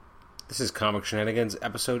This is Comic Shenanigans,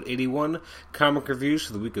 episode 81, comic reviews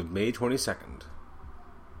for the week of May 22nd.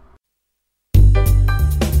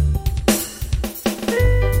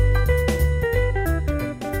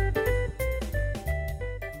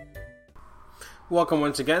 Welcome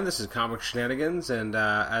once again, this is Comic Shenanigans, and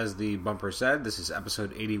as the bumper said, this is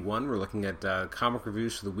episode 81. We're looking at comic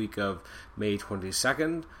reviews for the week of May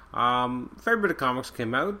 22nd. Fair bit of comics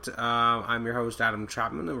came out. I'm your host, Adam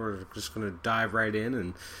Chapman, and we're just going to dive right in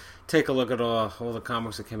and take a look at all the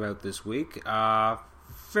comics that came out this week.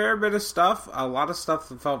 Fair bit of stuff, a lot of stuff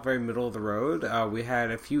that felt very middle of the road. We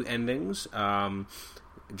had a few endings.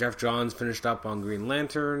 Jeff Johns finished up on Green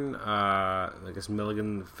Lantern. I guess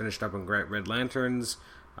Milligan finished up on Red Lanterns.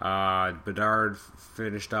 Bedard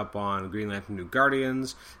finished up on Green Lantern New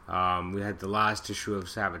Guardians. We had the last issue of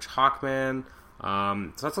Savage Hawkman.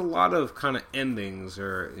 So that's a lot of kind of endings,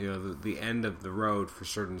 or the end of the road for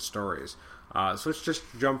certain stories. So let's just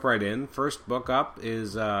jump right in. First book up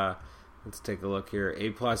is let's take a look here.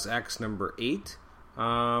 A+X number 8.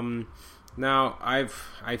 Now, I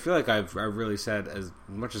feel like I've really said as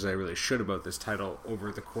much as I really should about this title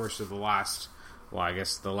over the course of the last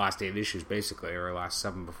 8 issues, basically, or last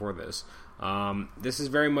 7 before this. This is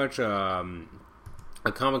very much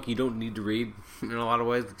a comic you don't need to read in a lot of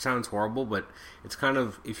ways. It sounds horrible, but it's kind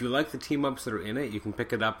of, if you like the team-ups that are in it, you can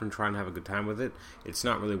pick it up and try and have a good time with it. It's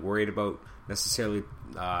not really worried about necessarily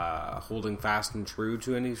holding fast and true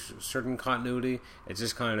to any certain continuity. It's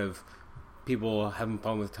just kind of people having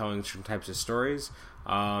fun with telling certain types of stories.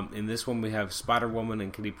 In this one, we have Spider-Woman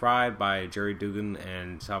and Kitty Pryde by Jerry Dugan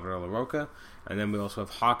and Salvador Larroca. And then we also have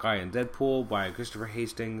Hawkeye and Deadpool by Christopher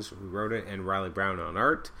Hastings, who wrote it, and Riley Brown on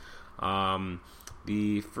art.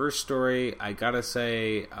 The first story, I gotta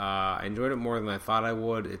say, I enjoyed it more than I thought I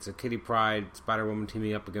would. It's a Kitty Pryde, Spider-Woman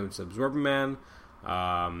teaming up against Absorbman.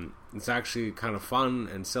 It's actually kind of fun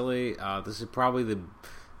and silly. This is probably the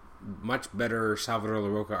much better Salvador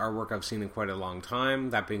Larroca artwork I've seen in quite a long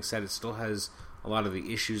time. That being said, it still has a lot of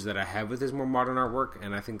the issues that I have with his more modern artwork,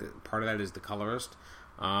 and I think that part of that is the colorist.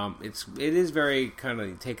 It is very kind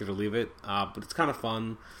of take it or leave it, but it's kind of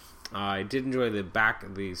fun. I did enjoy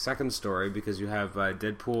the second story because you have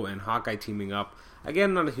Deadpool and Hawkeye teaming up.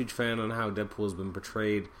 Again, not a huge fan on how Deadpool has been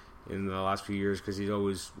portrayed in the last few years because he's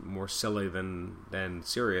always more silly than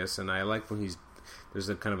serious, and I like when there's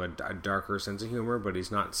a kind of a darker sense of humor, but he's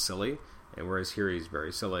not silly, and whereas here he's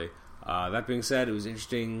very silly. That being said, it was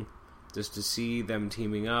interesting just to see them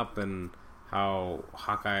teaming up and how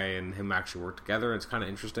Hawkeye and him actually work together. It's kind of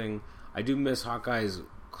interesting. I do miss Hawkeye's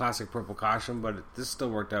classic purple costume, but this still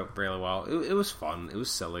worked out fairly well. It was fun. It was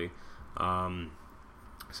silly.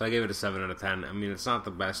 So I gave it a 7 out of 10. I mean, it's not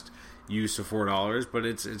the best use of $4, but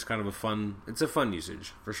it's kind of a fun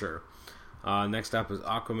usage, for sure. Next up is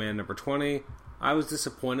Aquaman number 20. I was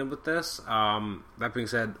disappointed with this. That being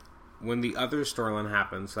said, when the other storyline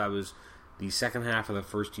happened, so that was the second half of the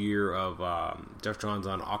first year of Jeff Johns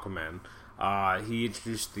on Aquaman, he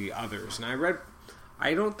introduced the others. And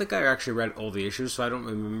I don't think I actually read all the issues, so I don't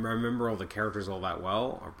remember all the characters all that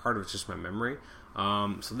well, or part of it's just my memory.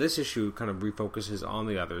 So this issue kind of refocuses on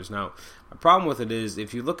the others. Now, my problem with it is,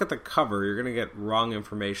 if you look at the cover, you're going to get wrong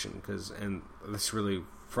information, and this really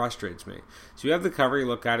frustrates me. So you have the cover, you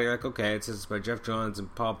look at it, you're like, okay, it says it's by Jeff Johns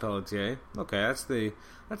and Paul Pelletier. Okay, that's the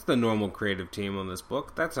normal creative team on this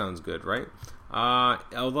book. That sounds good, right?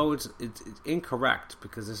 Although it's incorrect,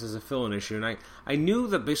 because this is a fill-in issue, and I knew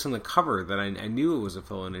that based on the cover that I knew it was a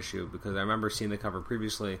fill-in issue, because I remember seeing the cover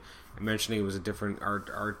previously and mentioning it was a different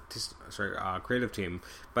creative team,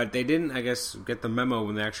 but they didn't, I guess, get the memo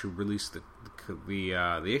when they actually released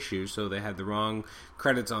the issue, so they had the wrong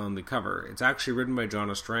credits on the cover. It's actually written by John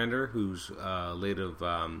Ostrander, who's late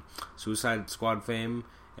of Suicide Squad fame,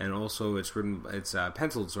 and also it's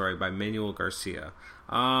penciled by Manuel Garcia.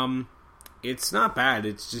 It's not bad.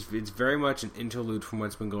 It's very much an interlude from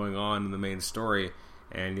what's been going on in the main story,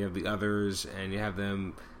 and you have the others, and you have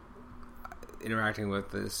them interacting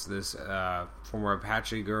with this former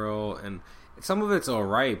Apache girl, and some of it's all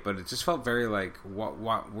right, but it just felt very like,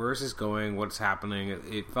 where is this going? What's happening?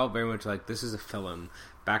 It felt very much like this is a fill-in.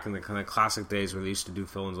 Back in the kind of classic days where they used to do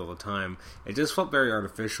fill-ins all the time, it just felt very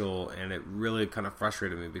artificial, and it really kind of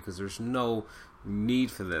frustrated me because there's no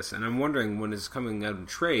need for this. And I'm wondering, when it's coming out in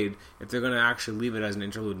trade, if they're going to actually leave it as an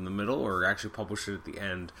interlude in the middle or actually publish it at the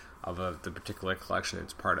end of the particular collection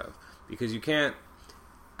it's part of. Because you can't,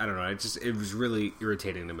 I don't know, it was really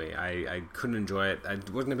irritating to me. I couldn't enjoy it. I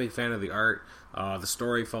wasn't a big fan of the art. The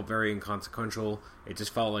story felt very inconsequential. It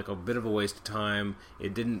just felt like a bit of a waste of time.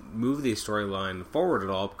 It didn't move the storyline forward at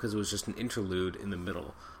all because it was just an interlude in the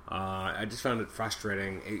middle. I just found it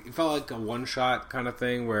frustrating. It felt like a one-shot kind of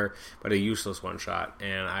thing, but a useless one-shot,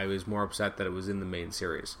 and I was more upset that it was in the main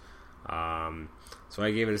series. So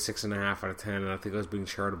I gave it a 6.5 out of 10, and I think I was being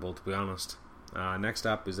charitable, to be honest. Next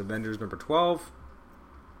up is Avengers number 12.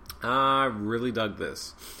 I really dug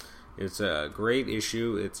this. It's a great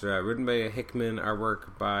issue. It's written by Hickman,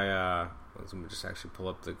 artwork by... let me just actually pull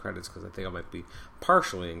up the credits because I think I might be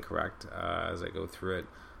partially incorrect as I go through it.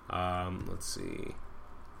 Let's see.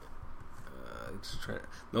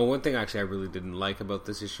 No, one thing actually I really didn't like about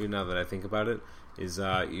this issue, now that I think about it, is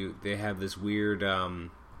they have this weird... and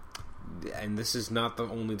this is not the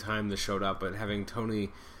only time this showed up, but having Tony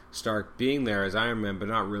Stark being there as Iron Man, but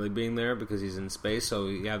not really being there because he's in space. So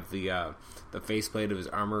you have the faceplate of his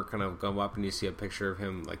armor kind of go up, and you see a picture of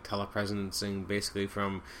him like telepresencing basically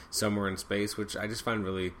from somewhere in space, which I just find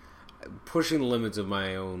really pushing the limits of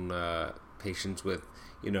my own patience with.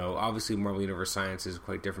 Obviously Marvel Universe science is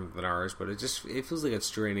quite different than ours, but it feels like it's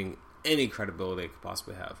straining any credibility it could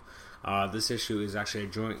possibly have. This issue is actually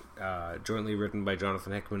jointly written by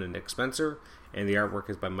Jonathan Hickman and Nick Spencer, and the artwork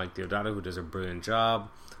is by Mike Deodato, who does a brilliant job.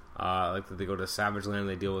 I like that they go to Savage Land and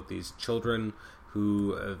they deal with these children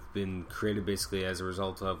who have been created basically as a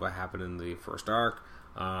result of what happened in the first arc.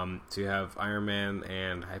 So you have Iron Man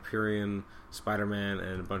and Hyperion, Spider-Man,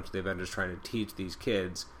 and a bunch of the Avengers trying to teach these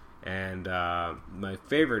kids. And my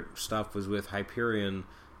favorite stuff was with Hyperion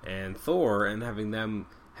and Thor, and having them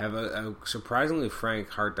have a surprisingly frank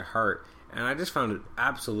heart-to-heart. And I just found it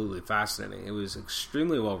absolutely fascinating. It was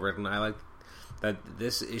extremely well written. I liked that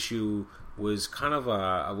this issue was kind of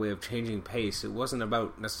a way of changing pace. It wasn't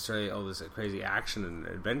about necessarily this crazy action and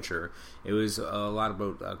adventure. It was a lot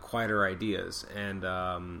about quieter ideas. And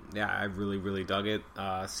I really, really dug it.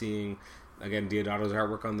 Seeing, again, Deodato's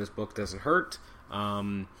artwork on this book doesn't hurt.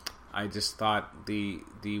 I just thought the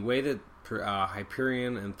way that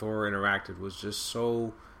Hyperion and Thor interacted was just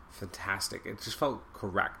so fantastic. It just felt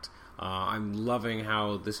correct. I'm loving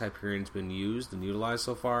how this Hyperion's been used and utilized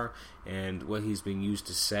so far, and what he's been used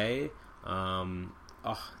to say.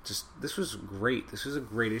 This was great. This was a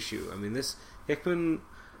great issue. I mean, this Hickman,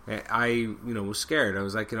 I was scared. I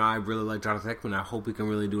was like, I really like Jonathan Hickman. I hope he can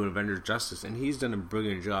really do an Avengers justice, and he's done a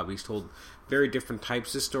brilliant job. He's told very different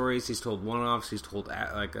types of stories. He's told one-offs. He's told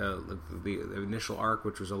the initial arc,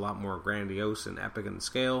 which was a lot more grandiose and epic in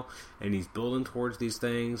scale, and he's building towards these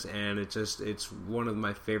things. And it's one of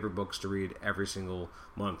my favorite books to read every single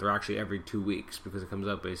month, or actually every 2 weeks, because it comes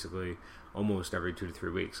out basically almost every 2 to 3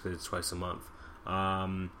 weeks because it's twice a month.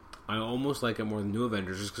 I almost like it more than New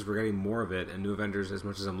Avengers just because we're getting more of it, and New Avengers, as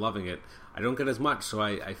much as I'm loving it, I don't get as much, so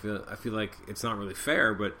I feel like it's not really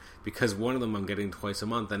fair, but because one of them I'm getting twice a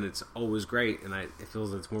month, and it's always great, and it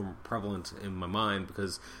feels like it's more prevalent in my mind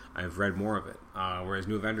because I've read more of it. Whereas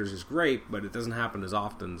New Avengers is great, but it doesn't happen as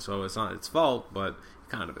often, so it's not its fault, but it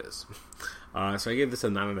kind of is. So I gave this a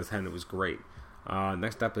 9 out of 10. It was great.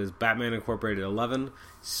 Next up is Batman Incorporated 11.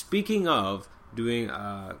 Speaking of doing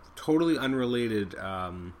a totally unrelated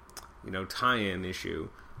tie-in issue,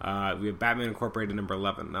 we have Batman Incorporated number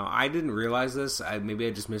 11. Now, I didn't realize this. Maybe I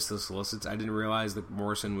just missed the solicits. I didn't realize that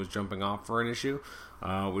Morrison was jumping off for an issue,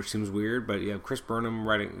 which seems weird. But you have Chris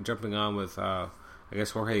Burnham jumping on with,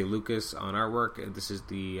 Jorge Lucas on artwork. This is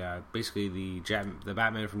basically the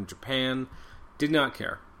Batman from Japan. Did not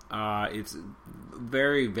care. It's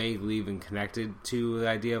very vaguely even connected to the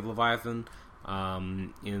idea of Leviathan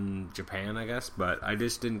in Japan, I guess. But I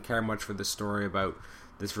just didn't care much for the story about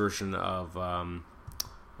this version of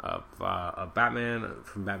Batman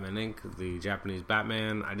from Batman Inc., the Japanese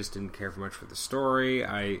Batman. I just didn't care much for the story.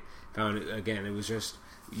 I found it was just,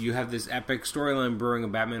 you have this epic storyline brewing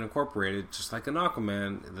of Batman Incorporated, just like an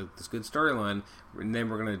Aquaman, this good storyline, and then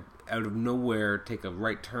we're going to, out of nowhere, take a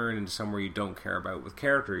right turn into somewhere you don't care about, with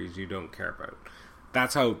characters you don't care about.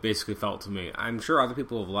 That's how it basically felt to me. I'm sure other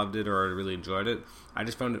people have loved it or really enjoyed it. I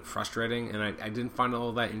just found it frustrating, and I didn't find it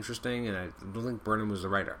all that interesting, and I don't think Burnham was the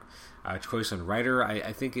writer. Choice on writer,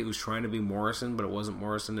 I think it was trying to be Morrison, but it wasn't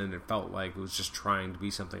Morrison, and it felt like it was just trying to be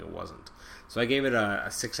something it wasn't. So I gave it a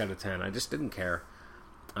 6 out of 10. I just didn't care.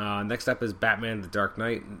 Next up is Batman The Dark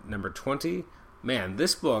Knight, number 20. Man,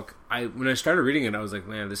 this book, when I started reading it, I was like,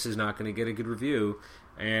 man, this is not going to get a good review,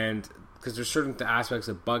 and because there's certain aspects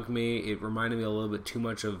that bugged me. It reminded me a little bit too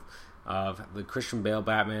much of the Christian Bale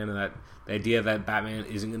Batman, and that the idea that Batman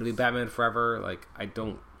isn't going to be Batman forever. Like,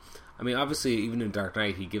 obviously, even in Dark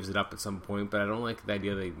Knight, he gives it up at some point, but I don't like the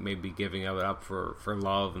idea that he may be giving it up for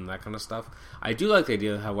love and that kind of stuff. I do like the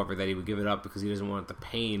idea, however, that he would give it up because he doesn't want the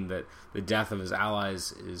pain that the death of his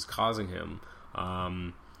allies is causing him.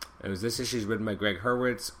 This issue is written by Greg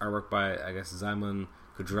Hurwitz, artwork by, Szymon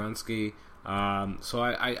Kudranski. So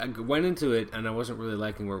I went into it and I wasn't really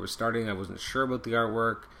liking where it was starting. I wasn't sure about the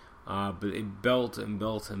artwork, but it built and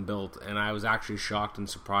built and built, and I was actually shocked and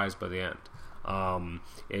surprised by the end.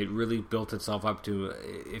 It really built itself up to,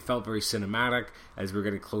 it felt very cinematic as we were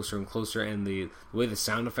getting closer and closer, and the way the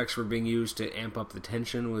sound effects were being used to amp up the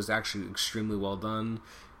tension was actually extremely well done,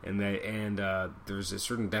 and there's a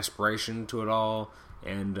certain desperation to it all,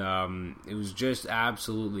 and it was just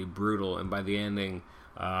absolutely brutal. And by the ending,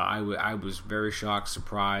 I was very shocked,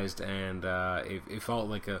 surprised, and it felt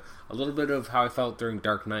like a little bit of how I felt during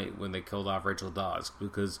Dark Knight when they killed off Rachel Dawes,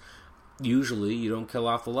 because usually you don't kill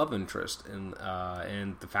off the love interest, and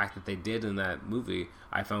the fact that they did in that movie,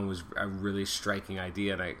 I found was a really striking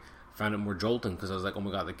idea, and I found it more jolting because I was like, oh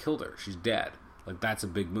my god, they killed her, she's dead, like that's a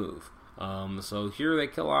big move. So here they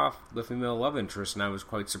kill off the female love interest, and I was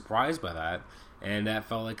quite surprised by that, and that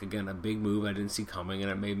felt like, again, a big move I didn't see coming,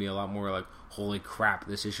 and it made me a lot more like, holy crap,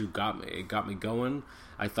 this issue got me. It got me going.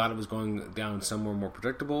 I thought it was going down somewhere more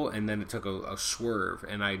predictable, and then it took a swerve,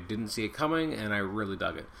 and I didn't see it coming, and I really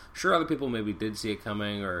dug it. Sure, other people maybe did see it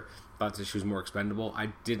coming, or thought this issue was more expendable. I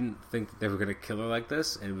didn't think that they were going to kill her like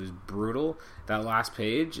this, and it was brutal. That last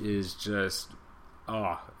page is just...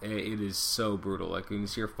 it is so brutal. Like when you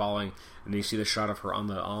see her falling, and you see the shot of her on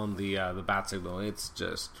the bat signal, it's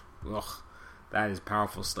just, that is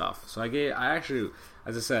powerful stuff. So I actually,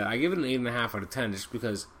 as I said, I give it an 8.5 out of 10, just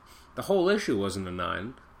because the whole issue wasn't a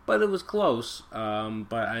 9, but it was close.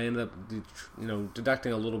 But I ended up,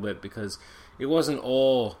 deducting a little bit because it wasn't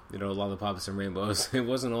all, lollipops and rainbows. It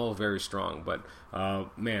wasn't all very strong. But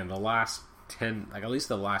man, the last 10, like at least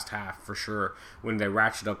the last half for sure, when they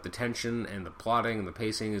ratchet up the tension and the plotting and the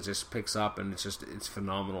pacing, it just picks up, and it's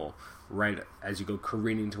phenomenal right as you go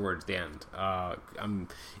careening towards the end. I'm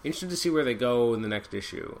interested to see where they go in the next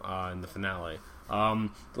issue, in the finale. The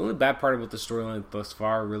only bad part about the storyline thus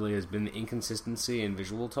far really has been the inconsistency in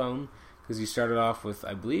visual tone, because you started off with,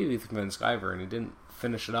 I believe, Ethan Van Sciver, and he didn't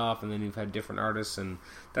finish it off, and then you've had different artists, and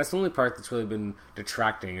that's the only part that's really been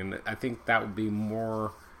detracting, and I think that would be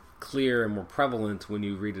more clear and more prevalent when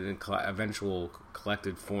you read it in eventual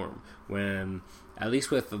collected form, when at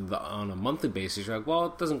least on a monthly basis you're like, well,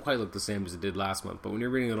 it doesn't quite look the same as it did last month, but when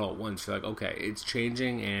you're reading it all at once you're like, okay, it's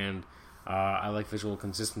changing, and I like visual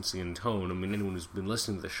consistency and tone. I mean, anyone who's been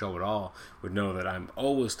listening to the show at all would know that I'm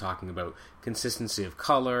always talking about consistency of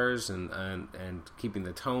colors and keeping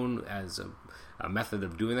the tone as a method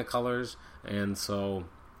of doing the colors, and so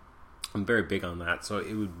I'm very big on that, so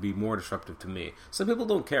it would be more disruptive to me. Some people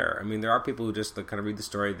don't care. I mean, there are people who just kind of read the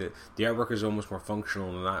story, that the artwork is almost more functional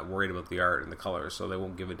and not worried about the art and the colors, so they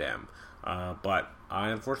won't give a damn. But I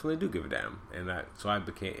unfortunately do give a damn, and so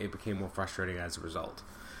it became more frustrating as a result.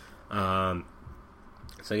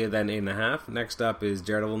 So I get that an 8.5. Next up is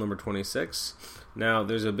Daredevil number 26. Now,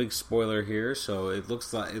 there's a big spoiler here, so it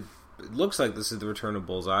looks like this is the return of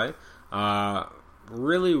Bullseye.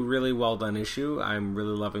 Really, really well done issue. I'm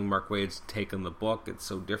really loving Mark Waid's take on the book. It's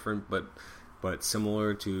so different, but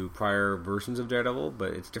similar to prior versions of Daredevil,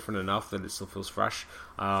 but it's different enough that it still feels fresh.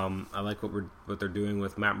 I like what they're doing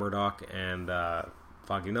with Matt Murdock and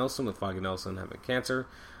Foggy Nelson, with Foggy Nelson having cancer,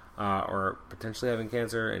 or potentially having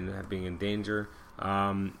cancer and being in danger.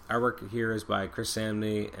 Artwork here is by Chris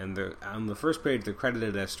Samney, and on the first page they're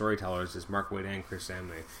credited as storytellers as Mark Waid and Chris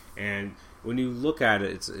Samney. And when you look at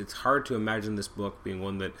it, it's hard to imagine this book being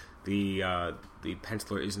one that the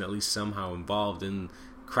penciler isn't at least somehow involved in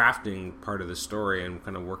crafting part of the story and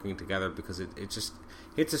kind of working together, because it just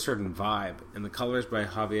hits a certain vibe. And the colors by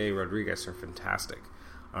Javier Rodriguez are fantastic.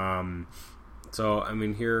 So I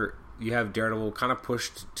mean, here you have Daredevil kind of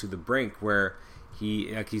pushed to the brink where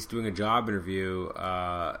he's doing a job interview.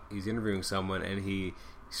 He's interviewing someone, and he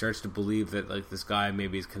starts to believe that like this guy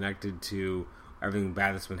maybe is connected to everything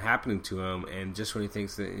bad that's been happening to him. And just when he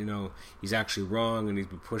thinks that he's actually wrong and he's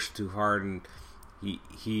been pushed too hard and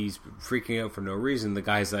he's freaking out for no reason, the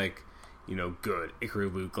guy's like, good,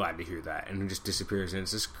 Ikaru, glad to hear that, and he just disappears. And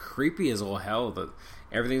it's just creepy as all hell that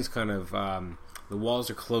everything's kind of the walls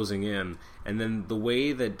are closing in, and then the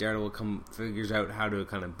way that Daredevil figures out how to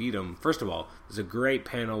kind of beat him. First of all, there's a great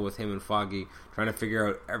panel with him and Foggy trying to figure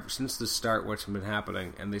out ever since the start what's been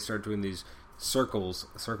happening, and they start doing these circles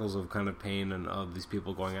of kind of pain and of these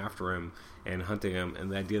people going after him and hunting him,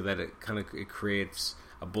 and the idea that it creates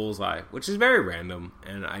a bullseye, which is very random,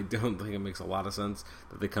 and I don't think it makes a lot of sense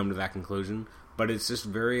that they come to that conclusion. But it's just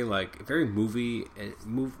very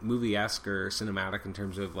movie-esque or cinematic in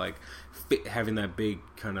terms of having that big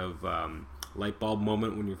kind of light bulb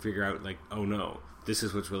moment when you figure out oh no, this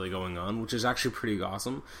is what's really going on, which is actually pretty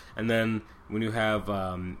awesome. And then when you have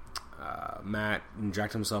Matt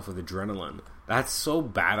inject himself with adrenaline. That's so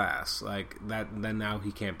badass. Like that. Then now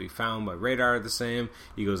he can't be found by radar the same.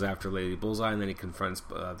 He goes after Lady Bullseye, and then he confronts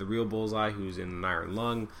the real Bullseye, who's in an iron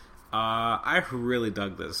lung. I really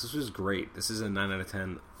dug this. This was great. This is a 9 out of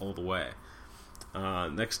 10 all the way.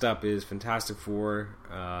 Next up is Fantastic Four,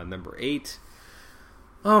 number 8.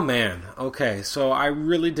 Oh man, okay, so I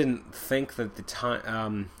really didn't think that the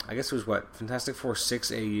time, I guess it was Fantastic Four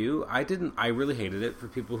 6 AU, I really hated it. For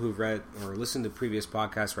people who've read or listened to previous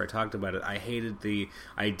podcasts where I talked about it, I hated the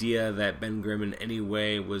idea that Ben Grimm in any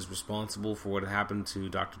way was responsible for what happened to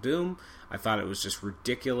Doctor Doom. I thought it was just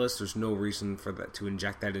ridiculous. There's no reason for that to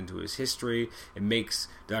inject that into his history. It makes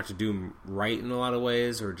Doctor Doom right in a lot of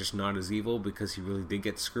ways, or just not as evil, because he really did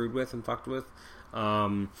get screwed with and fucked with.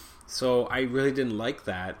 So I really didn't like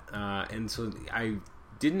that, and so I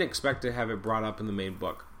didn't expect to have it brought up in the main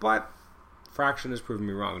book. But Fraction has proven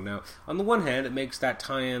me wrong. Now, on the one hand, it makes that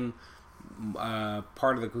tie-in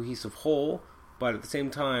part of the cohesive whole, but at the same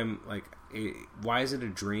time, like, why is it a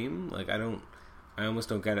dream? Like, I almost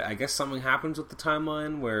don't get it. I guess something happens with the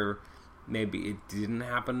timeline where maybe it didn't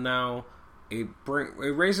happen now. It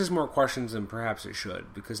raises more questions than perhaps it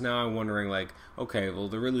should, because now I'm wondering, like, okay, well,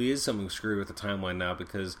 there really is something screwed with the timeline now,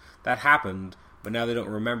 because that happened, but now they don't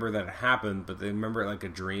remember that it happened, but they remember it like a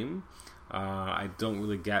dream. I don't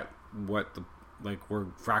really get where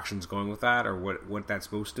Fraction's going with that, or what that's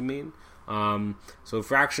supposed to mean. So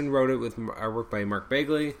Fraction wrote it with work by Mark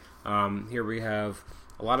Bagley. Here we have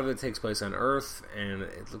a lot of it takes place on Earth, and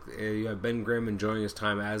you have Ben Grimm enjoying his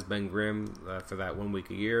time as Ben Grimm for that 1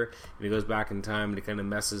 week a year, and he goes back in time and he kind of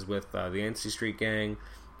messes with the Yancey Street gang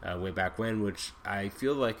way back when, which I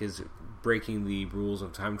feel like is breaking the rules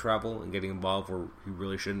of time travel and getting involved where he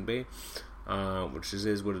really shouldn't be, which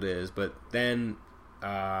is what it is. But then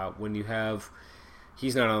when you have,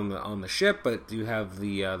 he's not on the ship, but you have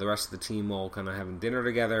the rest of the team all kind of having dinner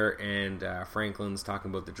together, and Franklin's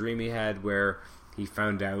talking about the dream he had where he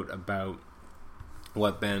found out about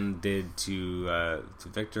what Ben did to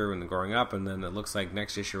Victor when they're growing up, and then it looks like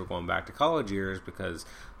next issue we're going back to college years, because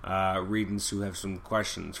Reed and Sue have some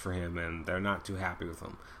questions for him, and they're not too happy with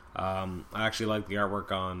him. I actually like the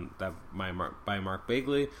artwork on that by Mark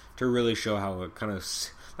Bagley to really show how it kind of,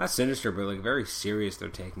 not sinister, but like very serious they're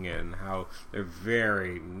taking it, and how they're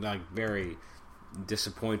very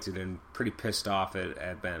disappointed and pretty pissed off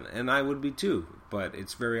at Ben, and I would be too, but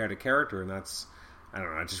it's very out of character, and that's, I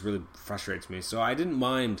don't know, it just really frustrates me. So I didn't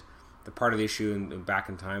mind the part of the issue in Back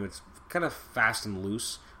in Time. It's kind of fast and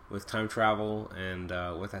loose with time travel and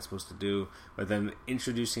what that's supposed to do, but then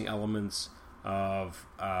introducing elements of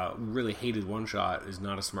really hated one-shot is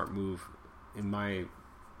not a smart move, in my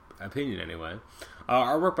opinion anyway.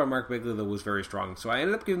 Our work by Mark Bagley, though, was very strong, so I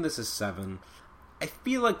ended up giving this a 7. I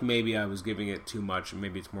feel like maybe I was giving it too much, and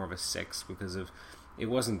maybe it's more of a 6 because it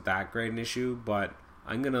wasn't that great an issue, but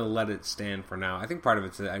I'm going to let it stand for now. I think part of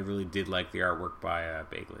it's that I really did like the artwork by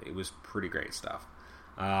Bagley. It was pretty great stuff.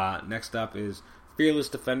 Next up is Fearless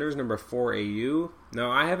Defenders, number 4 AU.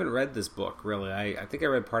 Now, I haven't read this book, really. I think I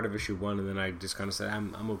read part of issue 1, and then I just kind of said,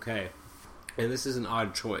 I'm okay. And this is an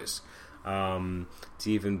odd choice to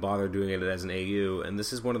even bother doing it as an AU. And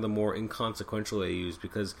this is one of the more inconsequential AUs,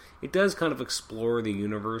 because it does kind of explore the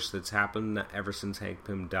universe that's happened ever since Hank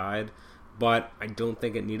Pym died. But I don't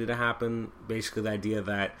think it needed to happen. Basically, the idea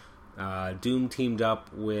that Doom teamed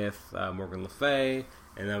up with Morgan Le Fay,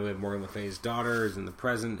 and then we have Morgan Le Fay's daughter is in the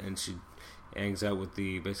present, and she hangs out with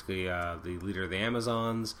the leader of the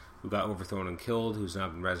Amazons, who got overthrown and killed, who's now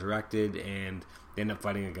been resurrected, and they end up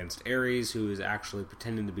fighting against Ares, who is actually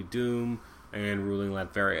pretending to be Doom and ruling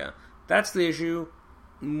Latveria. That's the issue.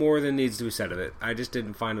 More than needs to be said of it. I just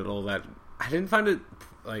didn't find it all that. I didn't find it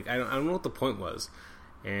like I don't know what the point was.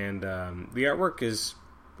 And the artwork is,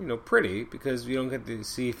 pretty, because you don't get to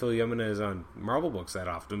see Phil Jimenez on Marvel books that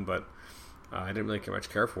often, but I didn't really much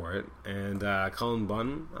care for it. And Colin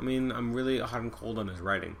Bunn, I'm really hot and cold on his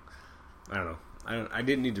writing. I don't know. I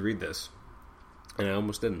didn't need to read this, and I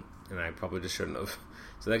almost didn't, and I probably just shouldn't have.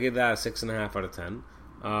 So I gave that a 6.5 out of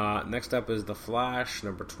 10. Next up is The Flash,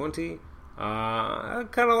 number 20. I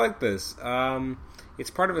kind of like this. It's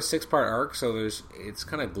part of a 6-part arc, so it's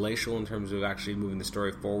kind of glacial in terms of actually moving the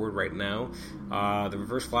story forward right now. The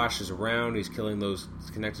Reverse Flash is around. He's killing those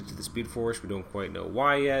connected to the Speed Force. We don't quite know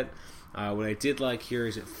why yet. What I did like here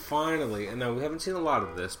is it finally, and now we haven't seen a lot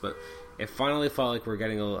of this, but it finally felt like we're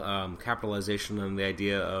getting a capitalization on the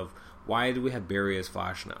idea of, why do we have Barry as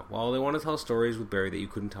Flash now? Well, they want to tell stories with Barry that you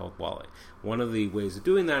couldn't tell with Wally. One of the ways of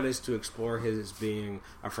doing that is to explore his being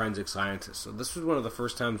a forensic scientist. So this was one of the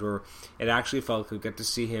first times where it actually felt like we get to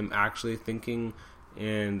see him actually thinking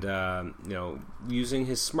and using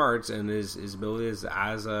his smarts and his abilities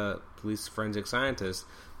as a police forensic scientist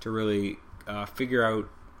to really figure out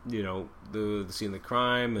the scene of the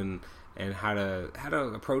crime and how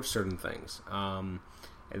to approach certain things.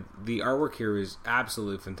 The artwork here is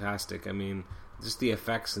absolutely fantastic. I mean, just the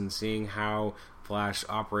effects and seeing how Flash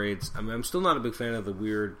operates. I mean, I'm still not a big fan of the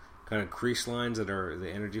weird kind of crease lines that are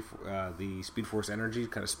the Speed Force energy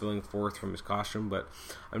kind of spilling forth from his costume, but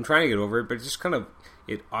I'm trying to get over it. But it just kind of,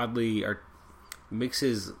 it oddly makes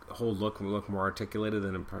his whole look more articulated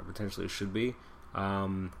than it potentially should be.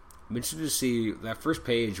 I'm interested to see that first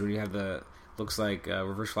page when you have looks like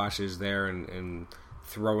Reverse Flash is there and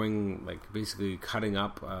throwing, like basically cutting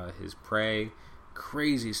up his prey.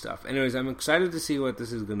 Crazy stuff. Anyways, I'm excited to see what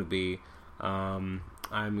this is going to be. I'm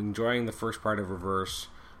enjoying the first part of Reverse.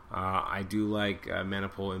 I do like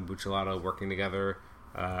Manapul and Buccellato working together,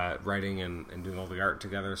 writing and doing all the art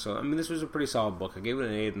together. So, I mean, this was a pretty solid book. I gave it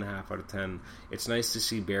an 8.5 out of 10. It's nice to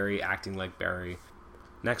see Barry acting like Barry.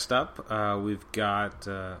 Next up, we've got...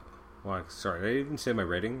 sorry, did I even say my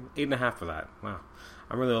rating? 8.5 for that. Wow.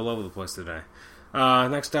 I'm really all over the place today.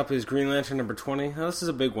 Next up is Green Lantern number 20. Now, this is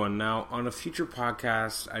a big one. Now, on a future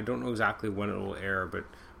podcast, I don't know exactly when it will air, but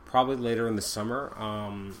probably later in the summer.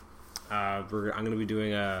 I'm going to be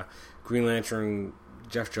doing a Green Lantern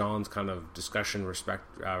Jeff Johns kind of discussion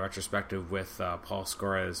retrospective with Paul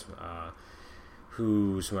Scores,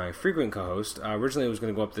 who's my frequent co-host. Originally, it was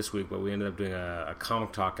going to go up this week, but we ended up doing a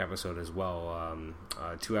Comic Talk episode as well.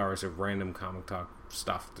 2 hours of random Comic Talk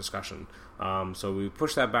stuff discussion. So we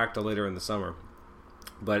pushed that back to later in the summer.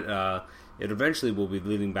 But it eventually will be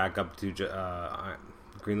leading back up to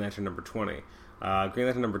Green Lantern number 20. Green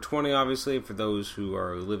Lantern number 20, obviously, for those who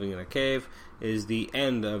are living in a cave, is the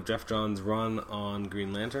end of Jeff Johns' run on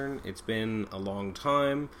Green Lantern. It's been a long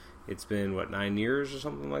time. It's been, 9 years or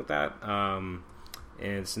something like that?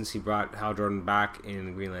 And since he brought Hal Jordan back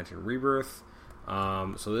in Green Lantern Rebirth.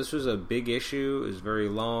 So this was a big issue. It was very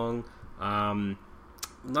long.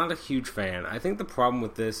 Not a huge fan. I think the problem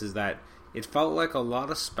with this is that it felt like a lot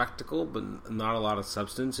of spectacle, but not a lot of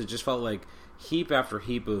substance. It just felt like heap after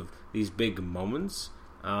heap of these big moments.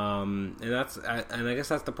 And I guess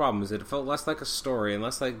that's the problem, is that it felt less like a story and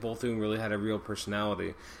less like Volthoom really had a real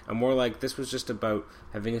personality, and more like this was just about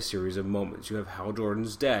having a series of moments. You have Hal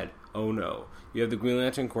Jordan's dead. Oh no. You have the Green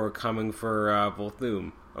Lantern Corps coming for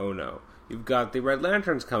Volthoom. Oh no. You've got the Red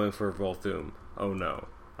Lanterns coming for Volthoom. Oh no.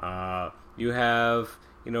 You have...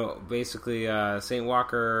 basically St.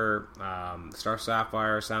 Walker, Star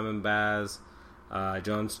Sapphire, Simon Baz,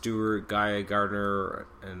 John Stewart, Guy Gardner,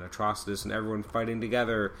 and Atrocitus, and everyone fighting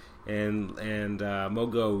together, and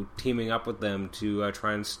Mogo teaming up with them to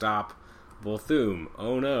try and stop Volthoom.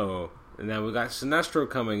 Oh no. And then we got Sinestro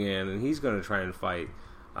coming in, and he's going to try and fight.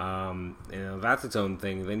 That's its own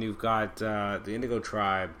thing. Then you've got the Indigo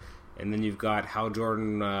Tribe, and then you've got Hal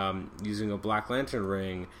Jordan using a Black Lantern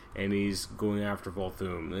ring, and he's going after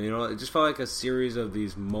Volthoom. And, it just felt like a series of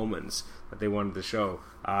these moments that they wanted to show.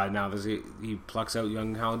 Now he plucks out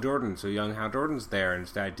young Hal Jordan, so young Hal Jordan's there, and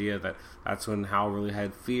it's the idea that that's when Hal really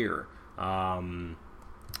had fear.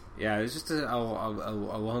 It's just a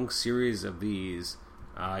long series of these.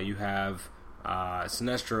 You have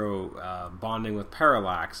Sinestro bonding with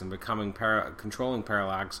Parallax and becoming controlling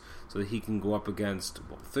Parallax so that he can go up against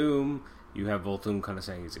Volthoom. You have Volthoom kind of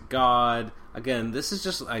saying he's a god. Again, this is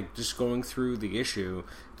just going through the issue,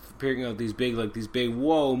 figuring out these big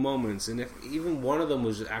whoa moments. And if even one of them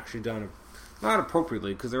was actually done not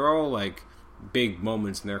appropriately, because they're all like big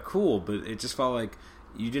moments and they're cool, but it just felt like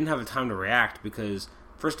you didn't have the time to react because,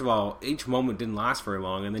 first of all, each moment didn't last very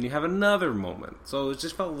long, and then you have another moment. So it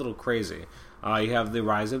just felt a little crazy. You have the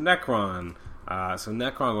rise of Necron. So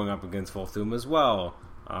Necron going up against Volthoom as well.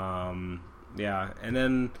 And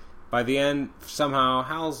then by the end, somehow,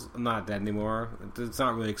 Hal's not dead anymore. It's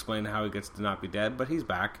not really explained how he gets to not be dead, but he's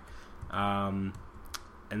back. And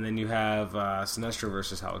then you have Sinestro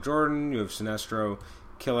versus Hal Jordan. You have Sinestro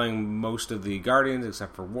killing most of the Guardians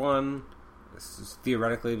except for one. This is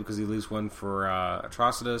theoretically because he leaves one for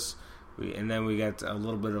Atrocitus. And then we get a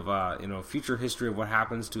little bit of future history of what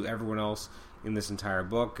happens to everyone else in this entire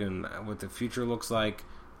book and what the future looks like,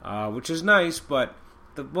 which is nice, but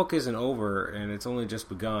the book isn't over, and it's only just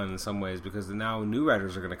begun in some ways because now new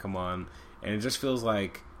writers are going to come on, and it just feels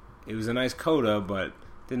like it was a nice coda, but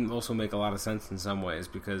didn't also make a lot of sense in some ways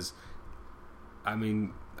because,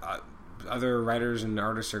 other writers and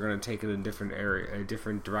artists are going to take it in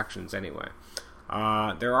different directions anyway.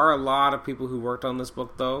 There are a lot of people who worked on this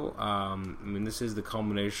book, though. This is the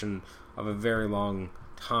culmination of a very long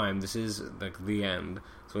time. This is like the end.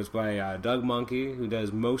 So it's by Doug Monkey, who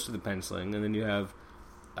does most of the penciling, and then you have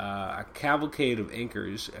a cavalcade of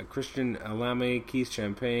inkers: Christian Alame, Keith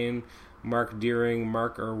Champagne, Mark Deering,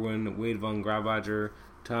 Mark Irwin, Wade von Gravager,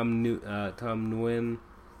 Tom Nguyen,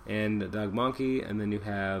 and Doug Monkey. And then you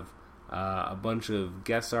have a bunch of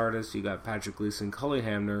guest artists. You got Patrick Gleason, Cully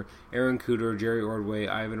Hamner, Aaron Cooter, Jerry Ordway,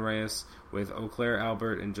 Ivan Reyes, with Eau Claire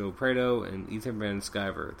Albert and Joe Prado and Ethan Van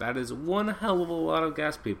Sciver. That is one hell of a lot of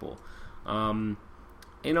guest people.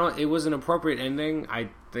 It was an appropriate ending. I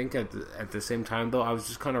think at the same time, though, I was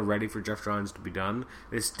just kind of ready for Geoff Johns to be done.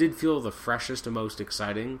 This did feel the freshest and most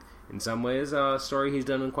exciting, in some ways, story he's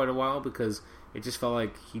done in quite a while, because it just felt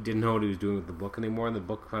like he didn't know what he was doing with the book anymore, and the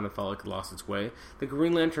book kind of felt like it lost its way. The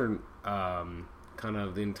Green Lantern, kind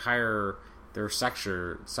of the entire their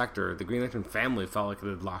sector, the Green Lantern family felt like it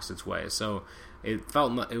had lost its way. So it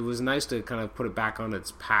was nice to kind of put it back on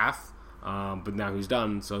its path. But now he's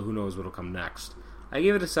done, so who knows what'll come next. I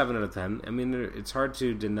gave it a 7 out of 10. I mean, it's hard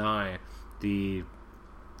to deny the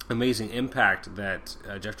amazing impact that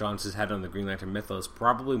Geoff Johns has had on the Green Lantern mythos,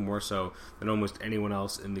 probably more so than almost anyone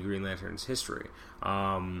else in the Green Lantern's history.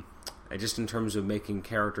 Just in terms of making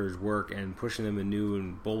characters work and pushing them in new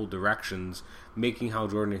and bold directions, making Hal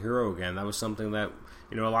Jordan a hero again. That was something that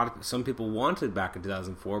some people wanted back in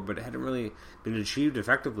 2004, but it hadn't really been achieved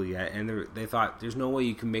effectively yet. And they thought there's no way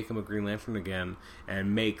you can make him a Green Lantern again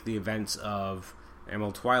and make the events of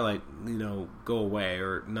Emerald Twilight, go away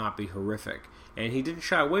or not be horrific. And he didn't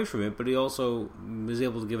shy away from it, but he also was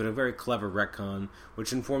able to give it a very clever retcon,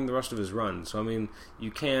 which informed the rest of his run. So, I mean, you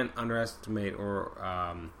can't underestimate or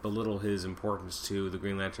belittle his importance to the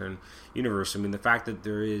Green Lantern universe. I mean, the fact that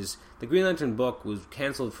the Green Lantern book was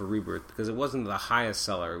canceled for Rebirth because it wasn't the highest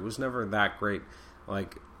seller. It was never that great.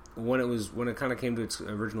 Like, when it kind of came to its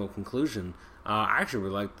original conclusion, I actually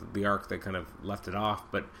really liked the arc that kind of left it off,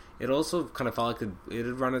 but it also kind of felt like it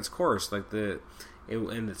had run its course. Like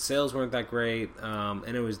and its sales weren't that great, and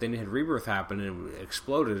then you had Rebirth happen and it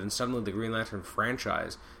exploded, and suddenly the Green Lantern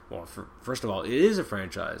franchise, well, first of all, it is a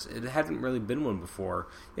franchise. It hadn't really been one before.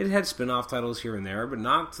 It had spin-off titles here and there, but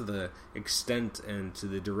not to the extent and to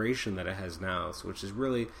the duration that it has now, which is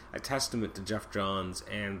really a testament to Geoff Johns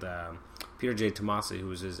and Peter J. Tomasi, who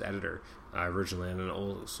was his editor originally, and then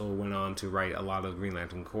also went on to write a lot of Green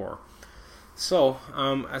Lantern Corps. So,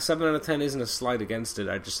 a 7 out of 10 isn't a slight against it.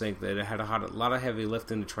 I just think that it had a lot of heavy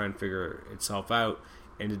lifting to try and figure itself out,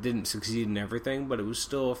 and it didn't succeed in everything, but it was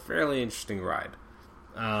still a fairly interesting ride.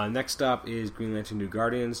 Next up is Green Lantern New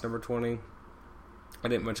Guardians, number 20. I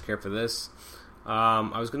didn't much care for this.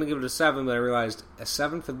 I was going to give it a 7, but I realized a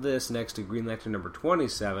 7 for this next to Green Lantern number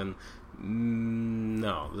 27.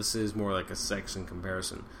 No, this is more like a 6 in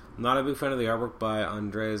comparison. I'm not a big fan of the artwork by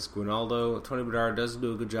Andres Guinaldo. Tony Bedard does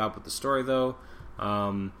do a good job with the story, though.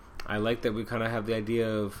 I like that we kind of have the idea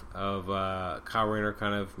of Kyle Rayner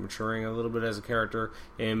kind of maturing a little bit as a character.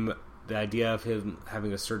 The idea of him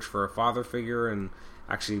having a search for a father figure and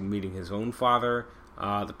actually meeting his own father.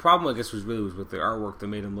 The problem, I guess, was with the artwork that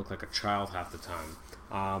made him look like a child half the time.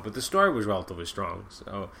 But the story was relatively strong.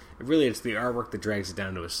 So it's the artwork that drags it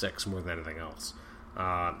down to a 6 more than anything else.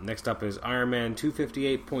 Next up is Iron Man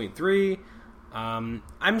 258.3.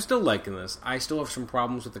 I'm still liking this. I still have some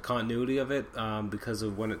problems with the continuity of it because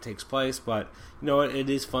of when it takes place, but it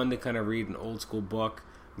is fun to kind of read an old school book.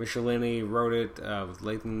 Michelini wrote it with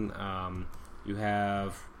Layton. You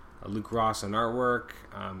have Luke Ross on artwork.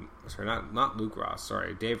 Not Luke Ross.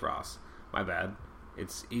 Sorry, Dave Ross. My bad.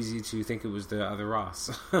 It's easy to think it was the other Ross.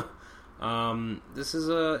 This is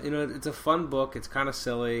it's a fun book. It's kind of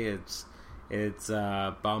silly. It's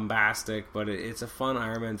bombastic, but it's a fun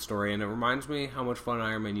Iron Man story, and it reminds me how much fun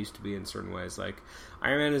Iron Man used to be in certain ways. Like,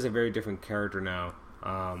 Iron Man is a very different character now,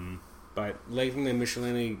 but Layton and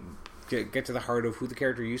Michelini get to the heart of who the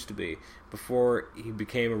character used to be before he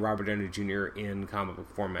became a Robert Downey Jr. in comic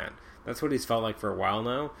book format. That's what he's felt like for a while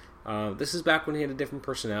now. This is back when he had a different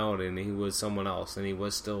personality and he was someone else, and he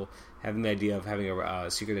was still having the idea of having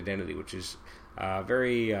a secret identity, which is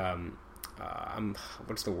very...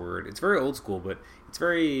 what's the word? It's very old school, but it's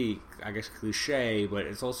very, I guess, cliche, but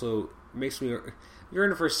it's also makes me... You're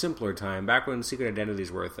in it for a simpler time, back when secret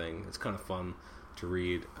identities were a thing. It's kind of fun to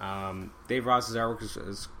read. Dave Ross's artwork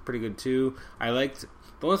is pretty good, too.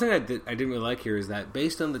 The only thing I didn't really like here is that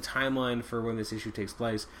based on the timeline for when this issue takes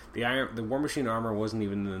place, the War Machine armor wasn't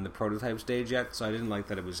even in the prototype stage yet, so I didn't like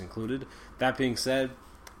that it was included. That being said,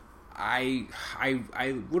 I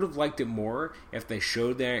would have liked it more if they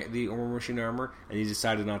showed the War Machine armor and he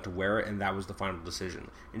decided not to wear it, and that was the final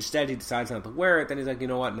decision. Instead, he decides not to wear it, then he's like, you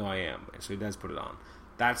know what, no, I am. And so he does put it on.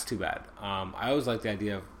 That's too bad. I always like the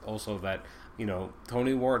idea also that,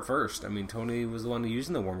 Tony wore it first. I mean, Tony was the one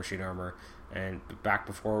using the War Machine armor, and back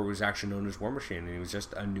before it was actually known as War Machine, and it was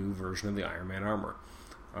just a new version of the Iron Man armor.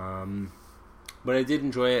 But I did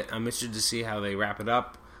enjoy it. I'm interested to see how they wrap it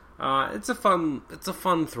up. It's a fun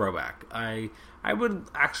throwback. I would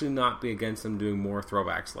actually not be against them doing more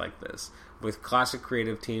throwbacks like this with classic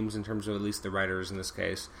creative teams, in terms of at least the writers in this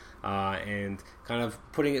case, and kind of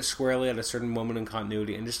putting it squarely at a certain moment in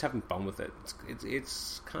continuity and just having fun with it.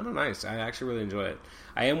 It's kind of nice. I actually really enjoy it.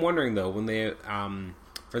 I am wondering though, when they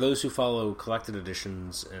for those who follow collected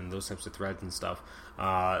editions and those types of threads and stuff,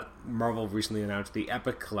 Marvel recently announced the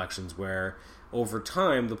Epic collections, where over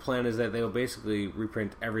time the plan is that they will basically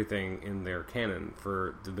reprint everything in their canon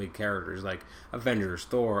for the big characters like Avengers,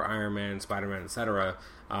 Thor, Iron Man, Spider-Man, etc.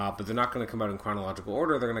 But they're not going to come out in chronological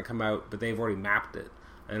order. They're going to come out, but they've already mapped it.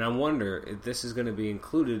 And I wonder if this is going to be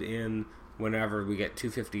included in whenever we get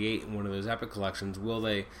 258 in one of those Epic collections. Will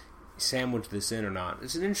they sandwich this in or not?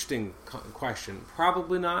 It's an interesting question.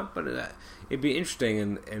 Probably not, but it'd be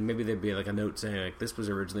interesting, and maybe there'd be like a note saying like this was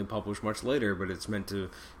originally published much later, but it's meant to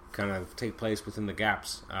kind of take place within the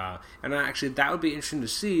gaps. And actually, that would be interesting to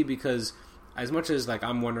see, because as much as like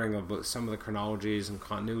I'm wondering about some of the chronologies and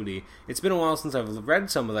continuity, it's been a while since I've read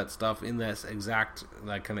some of that stuff in this exact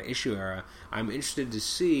like kind of issue era. I'm interested to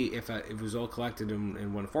see if it was all collected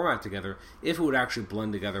in one format together, if it would actually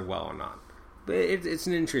blend together well or not. But it's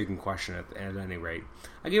an intriguing question at any rate.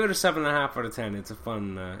 I give it a 7.5 out of 10. It's a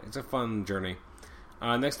fun journey.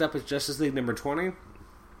 Next up is Justice League number 20.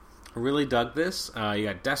 Really dug this. You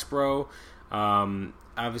got Despero.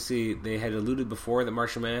 Obviously, they had alluded before that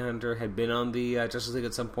Martian Manhunter had been on the Justice League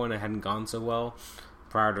at some point. It hadn't gone so well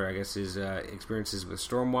prior to, I guess, his experiences with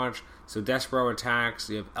Stormwatch. So Despero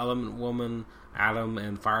attacks. You have Element Woman, Atom,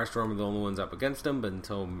 and Firestorm are the only ones up against him, but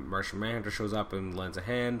until Martian Manhunter shows up and lends a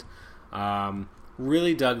hand.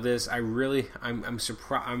 Really dug this. I'm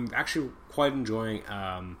surprised. I'm actually quite enjoying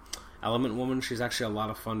Element Woman. She's actually a lot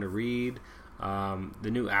of fun to read.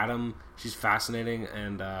 The new Atom, she's fascinating,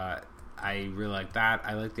 and I really like that.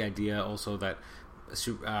 I like the idea also that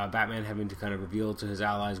Batman having to kind of reveal to his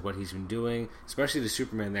allies what he's been doing, especially to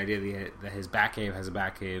Superman, the idea that his Batcave has a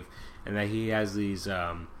Batcave, and that he has these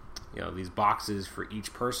these boxes for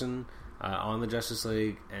each person on the Justice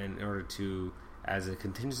League, and in order to, as a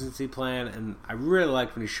contingency plan. And I really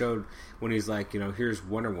liked when he's like, here's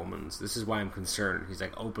Wonder Woman's. This is why I'm concerned. He's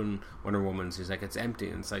like, open Wonder Woman's. He's like, it's empty.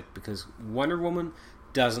 And it's like, because Wonder Woman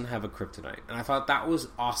doesn't have a kryptonite. And I thought that was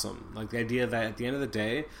awesome. Like the idea that at the end of the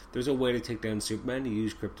day, there's a way to take down Superman to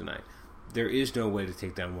use kryptonite. There is no way to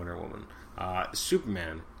take down Wonder Woman.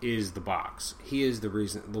 Superman is the box. He is the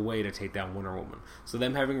way to take down Wonder Woman. So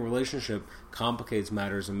them having a relationship complicates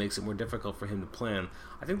matters and makes it more difficult for him to plan.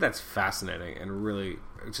 I think that's fascinating and really,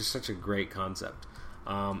 it's just such a great concept.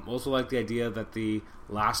 Also like the idea that the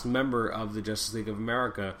last member of the Justice League of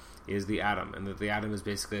America is the Atom, and that the Atom is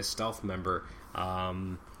basically a stealth member.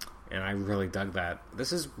 And I really dug that.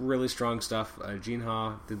 This is really strong stuff. Gene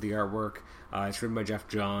Ha did the artwork. It's written by Jeff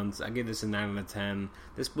Johns. I give this a 9 out of 10.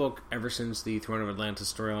 This book, ever since the Throne of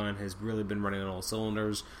Atlantis storyline, has really been running on all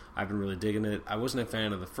cylinders. I've been really digging it. I wasn't a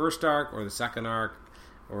fan of the first arc or the second arc,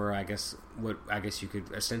 or I guess you could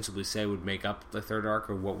essentially say would make up the third arc,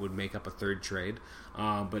 or what would make up a third trade.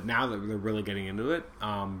 But now that they're really getting into it,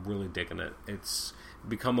 I'm really digging it. It's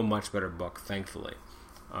become a much better book, thankfully.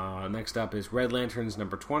 Next up is Red Lanterns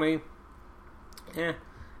number 20. It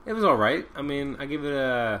was alright. I mean, I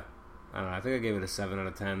think I gave it a 7 out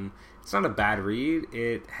of 10. It's not a bad read.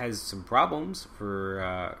 It has some problems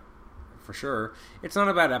for sure. It's not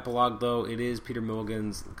a bad epilogue, though. It is Peter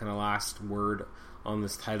Milligan's kind of last word on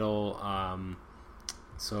this title.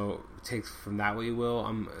 So take from that what you will.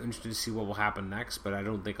 I'm interested to see what will happen next, but I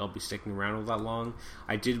don't think I'll be sticking around all that long.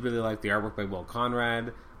 I did really like the artwork by Will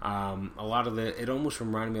Conrad. A lot of it almost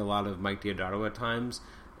reminded me a lot of Mike Deodato at times.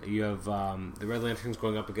 You have the Red Lanterns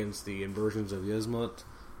going up against the inversions of Yzmolt.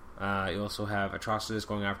 You also have Atrocitus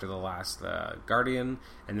going after the last Guardian,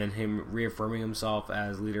 and then him reaffirming himself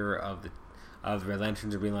as leader of the Red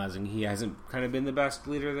Lanterns and realizing he hasn't kind of been the best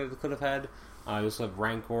leader that they could have had. You also have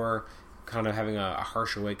Rancor kind of having a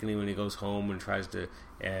harsh awakening when he goes home and tries to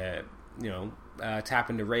tap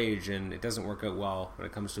into rage, and it doesn't work out well when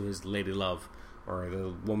it comes to his lady love, or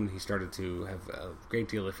the woman he started to have a great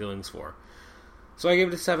deal of feelings for. So I gave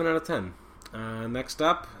it a 7 out of 10. Next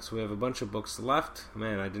up, so we have a bunch of books left.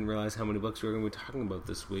 Man, I didn't realize how many books we were going to be talking about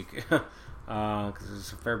this week, because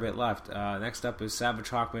there's a fair bit left. Next up is Savage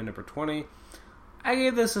Hawkman number 20. I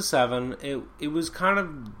gave this a 7. It was kind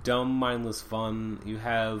of dumb, mindless fun. You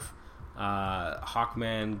have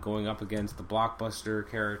Hawkman going up against the Blockbuster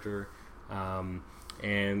character,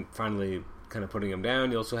 and finally kind of putting him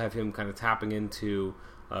down. You also have him kind of tapping into,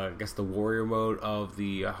 I guess, the warrior mode of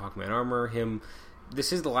the Hawkman armor.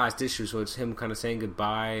 This is the last issue, so it's him kind of saying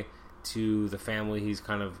goodbye to the family he's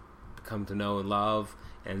kind of come to know and love,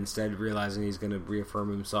 and instead realizing he's going to reaffirm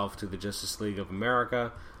himself to the Justice League of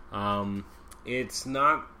America. This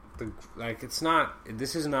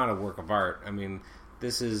is not a work of art. I mean,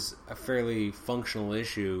 this is a fairly functional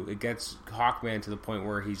issue. It gets Hawkman to the point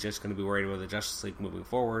where he's just going to be worried about the Justice League moving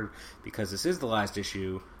forward, because this is the last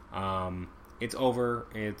issue. It's over.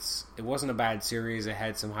 It wasn't a bad series. It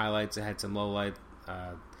had some highlights. It had some lowlights.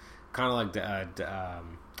 Kind of like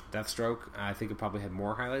Deathstroke. I think it probably had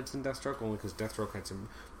more highlights than Deathstroke, only because Deathstroke had some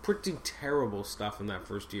pretty terrible stuff in that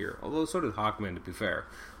first year. Although so did Hawkman, to be fair.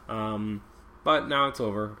 But now it's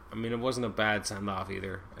over. I mean, it wasn't a bad send-off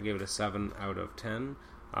either. I gave it a 7 out of 10.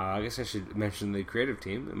 I guess I should mention the creative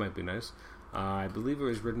team. It might be nice. I believe it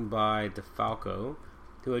was written by DeFalco,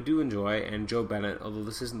 who I do enjoy, and Joe Bennett. Although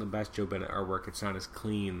this isn't the best Joe Bennett artwork, it's not as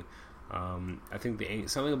clean. I think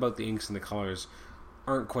something about the inks and the colors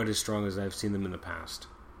aren't quite as strong as I've seen them in the past.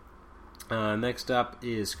 Next up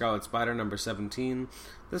is Scarlet Spider, number 17.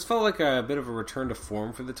 This felt like a bit of a return to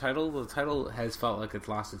form for the title. The title has felt like it's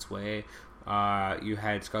lost its way. You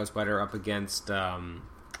had Scarlet Spider up against,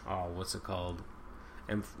 what's it called?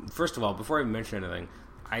 And first of all, before I even mention anything,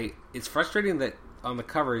 it's frustrating that on the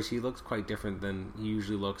covers he looks quite different than he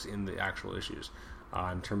usually looks in the actual issues,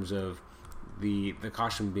 in terms of the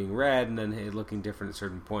costume being red and then it looking different at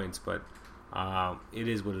certain points, but it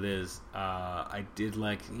is what it is. I did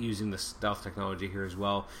like using the stealth technology here as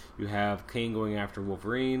well. You have Kane going after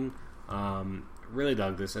Wolverine. Really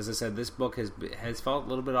dug this. As I said, this book has felt a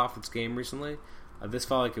little bit off its game recently. This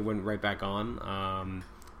felt like it went right back on.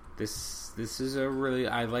 This is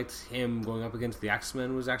I liked him going up against the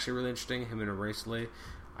X-Men. Was actually really interesting. Him and Erase Lee.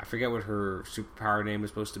 I forget what her superpower name is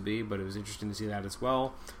supposed to be, but it was interesting to see that as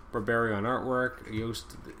well. Barberi on artwork.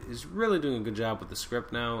 Yost is really doing a good job with the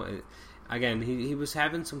script now. Again, he was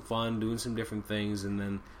having some fun, doing some different things, and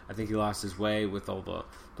then I think he lost his way with all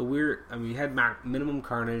the weird... I mean, you had Minimum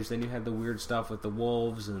Carnage, then you had the weird stuff with the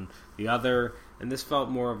wolves and the other, and this felt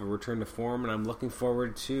more of a return to form, and I'm looking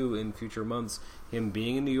forward to, in future months, him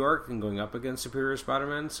being in New York and going up against Superior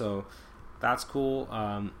Spider-Man, so that's cool.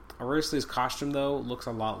 Erase Lee's costume, though, looks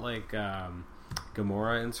a lot like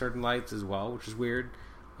Gamora in certain lights as well, which is weird,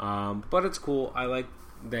 but it's cool. I like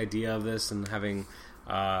the idea of this and having...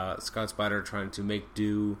 Scott Spider trying to make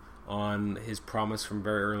do on his promise from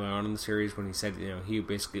very early on in the series when he said, he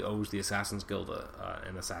basically owes the Assassin's Guild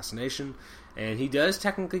an assassination, and he does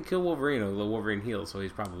technically kill Wolverine, although Wolverine heals, so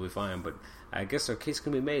he's probably fine, but I guess a case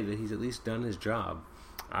can be made that he's at least done his job.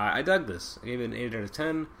 I dug this. I gave it an 8 out of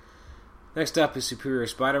 10. Next up is Superior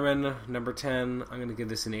Spider-Man, number 10. I'm going to give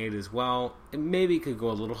this an 8 as well. It maybe could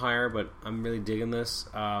go a little higher, but I'm really digging this.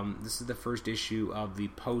 This is the first issue of the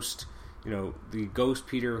post... the Ghost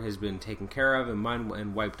Peter has been taken care of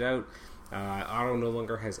and wiped out. Otto no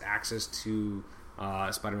longer has access to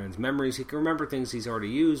Spider-Man's memories. He can remember things he's already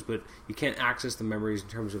used, but you can't access the memories in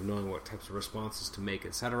terms of knowing what types of responses to make,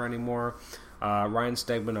 etc. anymore. Ryan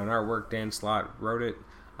Stegman on artwork, Dan Slott wrote it.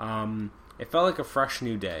 It felt like a fresh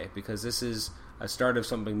new day, because this is a start of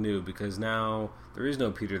something new, because now there is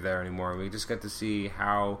no Peter there anymore. We just get to see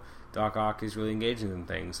how Doc Ock is really engaging in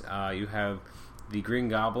things. You have the Green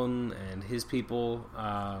Goblin and his people.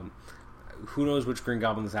 Who knows which Green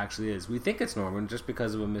Goblin this actually is? We think it's Norman just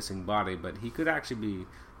because of a missing body, but he could actually be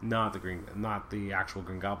not the actual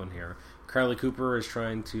Green Goblin here. Carly Cooper is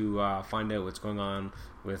trying to find out what's going on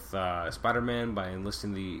with Spider-Man by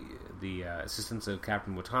enlisting the assistance of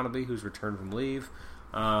Captain Watanabe, who's returned from leave.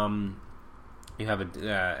 You have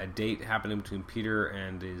a date happening between Peter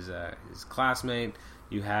and his classmate.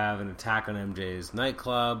 You have an attack on MJ's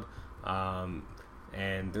nightclub.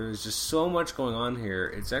 And there's just so much going on here.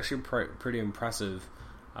 It's actually pretty impressive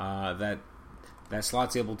that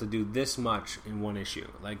Slott's able to do this much in one issue.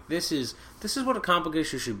 Like, this is what a comic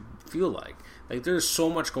issue should feel like. Like, there's so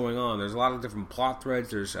much going on. There's a lot of different plot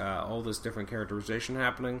threads. There's all this different characterization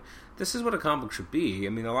happening. This is what a comic should be. I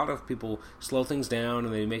mean, a lot of people slow things down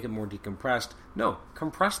and they make it more decompressed. No,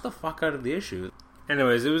 compress the fuck out of the issue.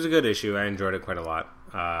 Anyways, it was a good issue. I enjoyed it quite a lot.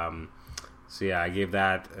 So yeah, I gave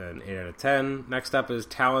that an 8 out of 10. Next up is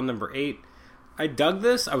Talon number 8. I dug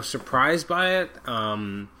this. I was surprised by it.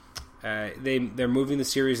 They're moving the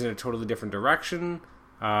series in a totally different direction.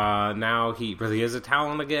 Now he really is a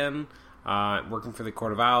Talon again, working for the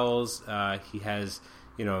Court of Owls. He has,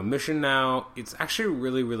 a mission now. It's actually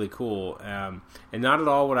really, really cool, and not at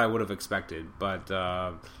all what I would have expected. But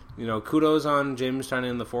kudos on James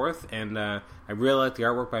Tynion IV, and I really like the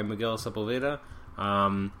artwork by Miguel Sepulveda.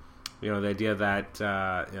 The idea that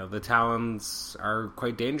the Talons are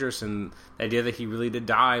quite dangerous, and the idea that he really did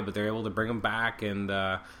die, but they're able to bring him back, and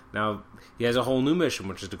now he has a whole new mission,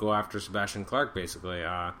 which is to go after Sebastian Clark, basically.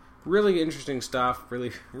 Really interesting stuff.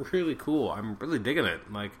 Really, really cool. I'm really digging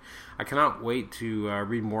it. Like, I cannot wait to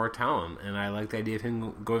read more Talon, and I like the idea of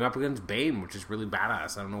him going up against Bane, which is really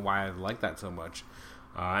badass. I don't know why I like that so much.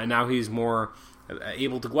 And now he's more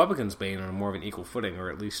able to go up against Bane on more of an equal footing, or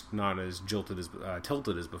at least not as tilted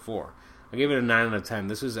as before. I gave it a 9 out of 10.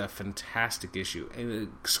 This was a fantastic issue.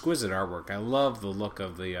 Exquisite artwork. I love the look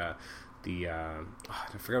of I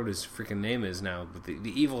forgot what his freaking name is now, but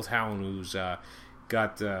the evil Talon who's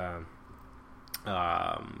got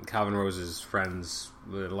Calvin Rose's friend's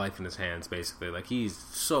life in his hands, basically. Like, he's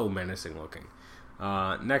so menacing looking.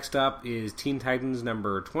 Next up is Teen Titans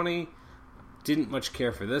number 20. Didn't much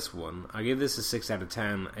care for this one. I gave this a 6 out of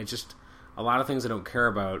 10. It's just a lot of things I don't care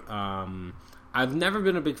about. I've never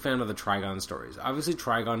been a big fan of the Trigon stories. Obviously,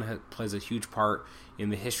 Trigon plays a huge part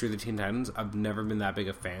in the history of the Teen Titans. I've never been that big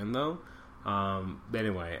a fan, though. But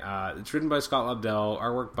anyway, it's written by Scott Lobdell,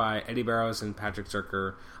 artwork by Eddie Barros and Patrick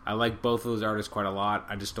Zircher. I like both of those artists quite a lot.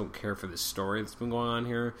 I just don't care for the story that's been going on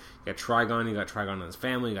here. You got Trigon and his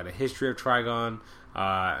family, you got a history of Trigon,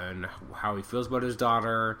 and how he feels about his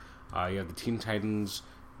daughter. You have the Teen Titans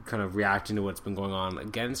kind of reacting to what's been going on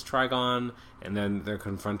against Trigon, and then they're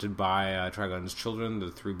confronted by Trigon's children, the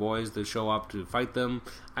 3 boys that show up to fight them.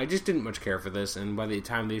 I just didn't much care for this, and by the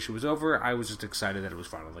time the issue was over, I was just excited that it was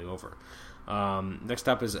finally over. Next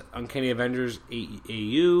up is Uncanny Avengers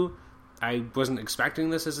AU. I wasn't expecting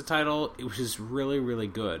this as a title. It was just really, really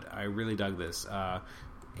good. I really dug this.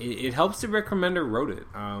 It helps that Rick Remender wrote it.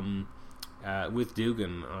 With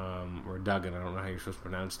Dugan, or Duggan, I don't know how you're supposed to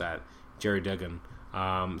pronounce that, Jerry Duggan.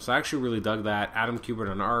 So I actually really dug that. Adam Kubert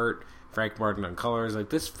on art, Frank Martin on colors. Like,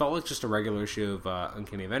 this felt like just a regular issue of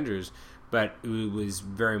Uncanny Avengers, but it was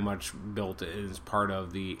very much built as part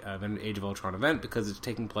of the Age of Ultron event, because it's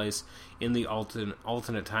taking place in the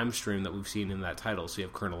alternate time stream that we've seen in that title. So you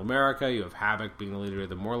have Colonel America, you have Havoc being the leader of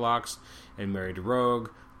the Morlocks, and Mary de Rogue.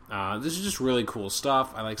 This is just really cool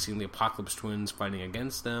stuff. I like seeing the Apocalypse Twins fighting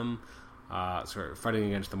against them. Fighting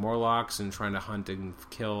against the Morlocks and trying to hunt and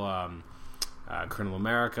kill Colonel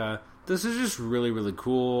America. This is just really, really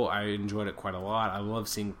cool. I enjoyed it quite a lot. I love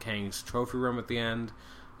seeing Kang's trophy room at the end.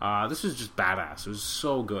 This was just badass. It was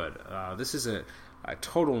so good. This is a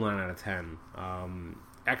total 9 out of 10.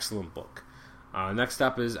 Excellent book. Next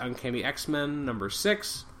up is Uncanny X-Men number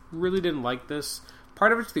 6. Really didn't like this.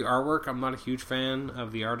 Part of it's the artwork. I'm not a huge fan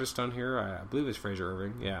of the artist on here. I believe it's Fraser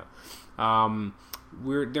Irving. Yeah.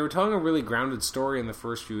 They were telling a really grounded story in the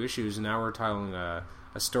first few issues, and now we're telling a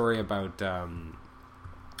story about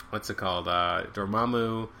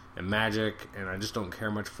Dormammu and magic, and I just don't care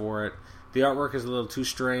much for it. The artwork is a little too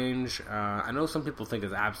strange. I know some people think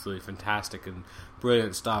it's absolutely fantastic and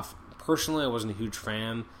brilliant stuff. Personally, I wasn't a huge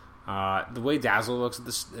fan. The way Dazzler looks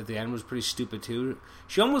at the end was pretty stupid too.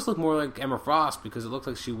 She almost looked more like Emma Frost, because it looked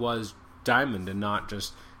like she was Diamond and not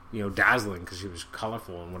just dazzling because she was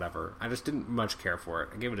colorful and whatever. I just didn't much care for it.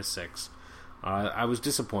 I gave it a 6. I was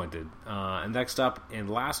disappointed. And next up and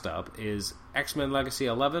last up is X-Men Legacy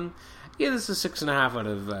 11. Yeah, this is a 6.5 out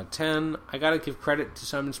of 10. I gotta give credit to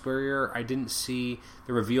Simon Spurrier. I didn't see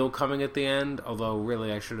the reveal coming at the end, although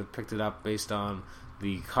really I should have picked it up based on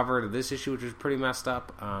the cover to this issue, which was pretty messed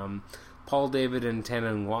up. Paul David and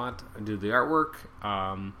Tannen Watt do the artwork.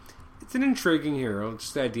 It's an intriguing hero.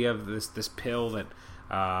 Just the idea of this pill that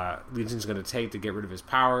Legion's going to take to get rid of his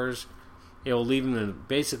powers. It'll leave him in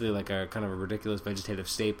basically like a kind of a ridiculous vegetative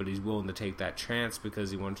state, but he's willing to take that chance because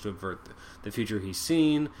he wants to avert the future he's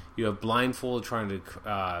seen. You have Blindfold trying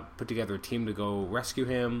to put together a team to go rescue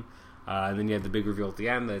him. And then you have the big reveal at the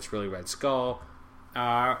end that it's really Red Skull.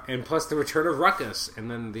 And plus the return of Ruckus, and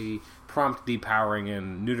then the prompt depowering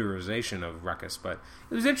and neuterization of Ruckus. But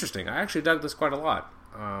it was interesting. I actually dug this quite a lot.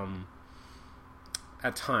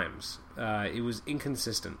 At times. It was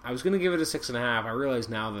inconsistent. I was going to give it a 6.5. I realize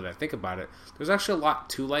now that I think about it, there's actually a lot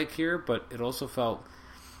to like here, but it also felt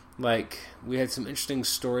like we had some interesting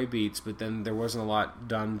story beats, but then there wasn't a lot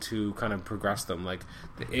done to kind of progress them. Like,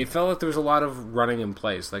 it felt like there was a lot of running in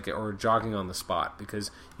place, or jogging on the spot,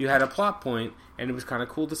 because you had a plot point, and it was kind of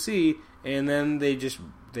cool to see, and then they just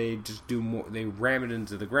do more. They ram it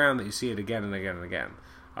into the ground that you see it again and again and again.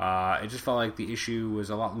 It just felt like the issue was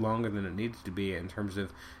a lot longer than it needed to be in terms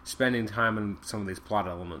of spending time on some of these plot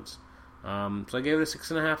elements. So I gave it a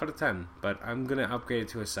 6.5 out of 10, but I'm going to upgrade it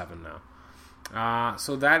to a 7 now.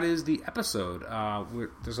 So that is the episode.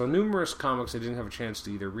 There's numerous comics I didn't have a chance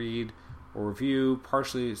to either read or review,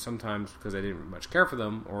 partially sometimes because I didn't much care for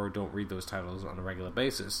them or don't read those titles on a regular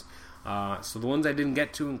basis. So the ones I didn't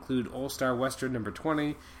get to include All-Star Western number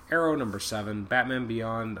 20, Arrow number 7, Batman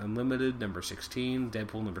Beyond Unlimited number 16,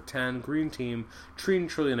 Deadpool number 10, Green Team, Tree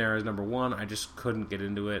Trillionaires number 1. I just couldn't get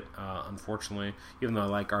into it, unfortunately, even though I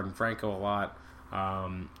like Arden Franco a lot.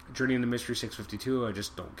 Journey into Mystery 652, I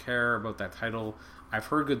just don't care about that title. I've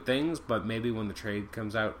heard good things, but maybe when the trade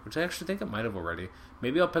comes out, which I actually think it might have already,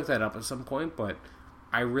 maybe I'll pick that up at some point, but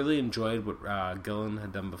I really enjoyed what Gillen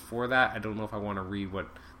had done before that. I don't know if I want to read what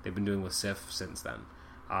they've been doing with Sif since then.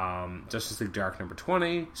 Justice League Dark number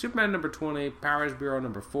 20, Superman number 20, Powers Bureau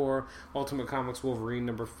number 4, Ultimate Comics Wolverine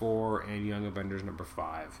number 4, and Young Avengers number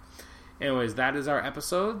 5. Anyways, that is our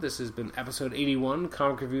episode. This has been episode 81,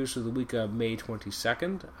 Comic Reviews for the week of May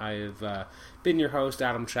 22nd. I have been your host,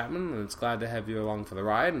 Adam Chapman, and it's glad to have you along for the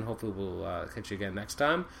ride, and hopefully we'll catch you again next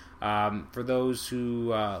time. For those who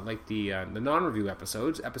like the non-review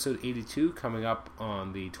episodes, episode 82 coming up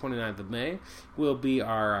on the 29th of May will be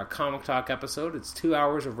our Comic Talk episode. It's 2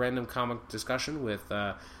 hours of random comic discussion with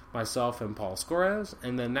myself and Paul Scores,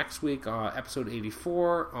 and then next week, episode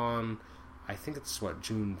 84 on... I think it's,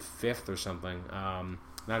 June 5th or something.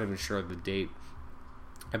 Not even sure of the date.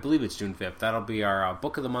 I believe it's June 5th. That'll be our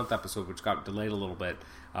Book of the Month episode, which got delayed a little bit,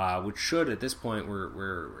 which should, at this point,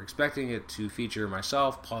 we're expecting it to feature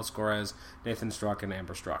myself, Paul Scores, Nathan Struck, and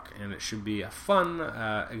Amber Struck. And it should be a fun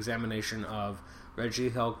examination of Red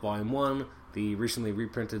She-Hulk Volume 1, the recently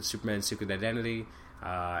reprinted Superman Secret Identity,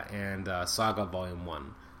 and Saga Volume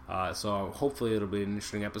 1. So hopefully it'll be an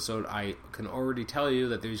interesting episode. I can already tell you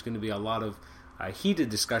that there's going to be a lot of heated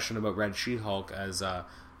discussion about Red She-Hulk, as I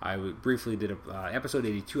briefly did episode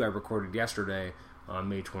 82 I recorded yesterday on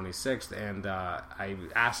May 26th, and I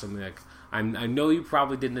asked him, like, I know you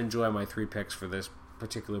probably didn't enjoy my 3 picks for this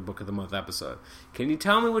particular Book of the Month episode. Can you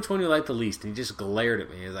tell me which one you like the least? And he just glared at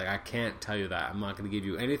me. He's like, I can't tell you that. I'm not going to give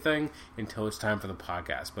you anything until it's time for the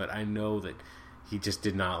podcast, but I know that he just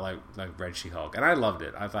did not like Red She-Hulk. And I loved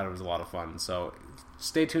it. I thought it was a lot of fun. So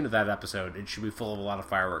stay tuned to that episode. It should be full of a lot of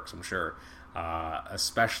fireworks, I'm sure.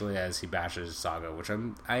 Especially as he bashes Saga, which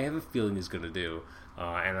I have a feeling he's going to do.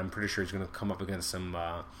 And I'm pretty sure he's going to come up against some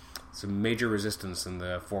major resistance in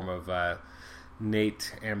the form of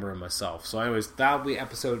Nate, Amber, and myself. So anyways, that'll be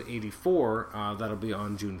episode 84. That'll be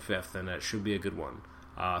on June 5th, and it should be a good one.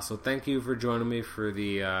 So thank you for joining me for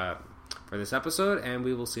this episode, and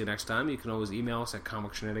we will see you next time. You can always email us at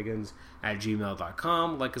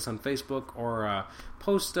comicshenanigans@gmail.com, like us on Facebook, or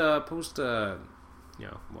post a post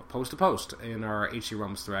in our HC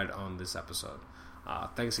Rums thread on this episode.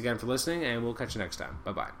 Thanks again for listening, and we'll catch you next time.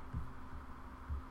 Bye-bye.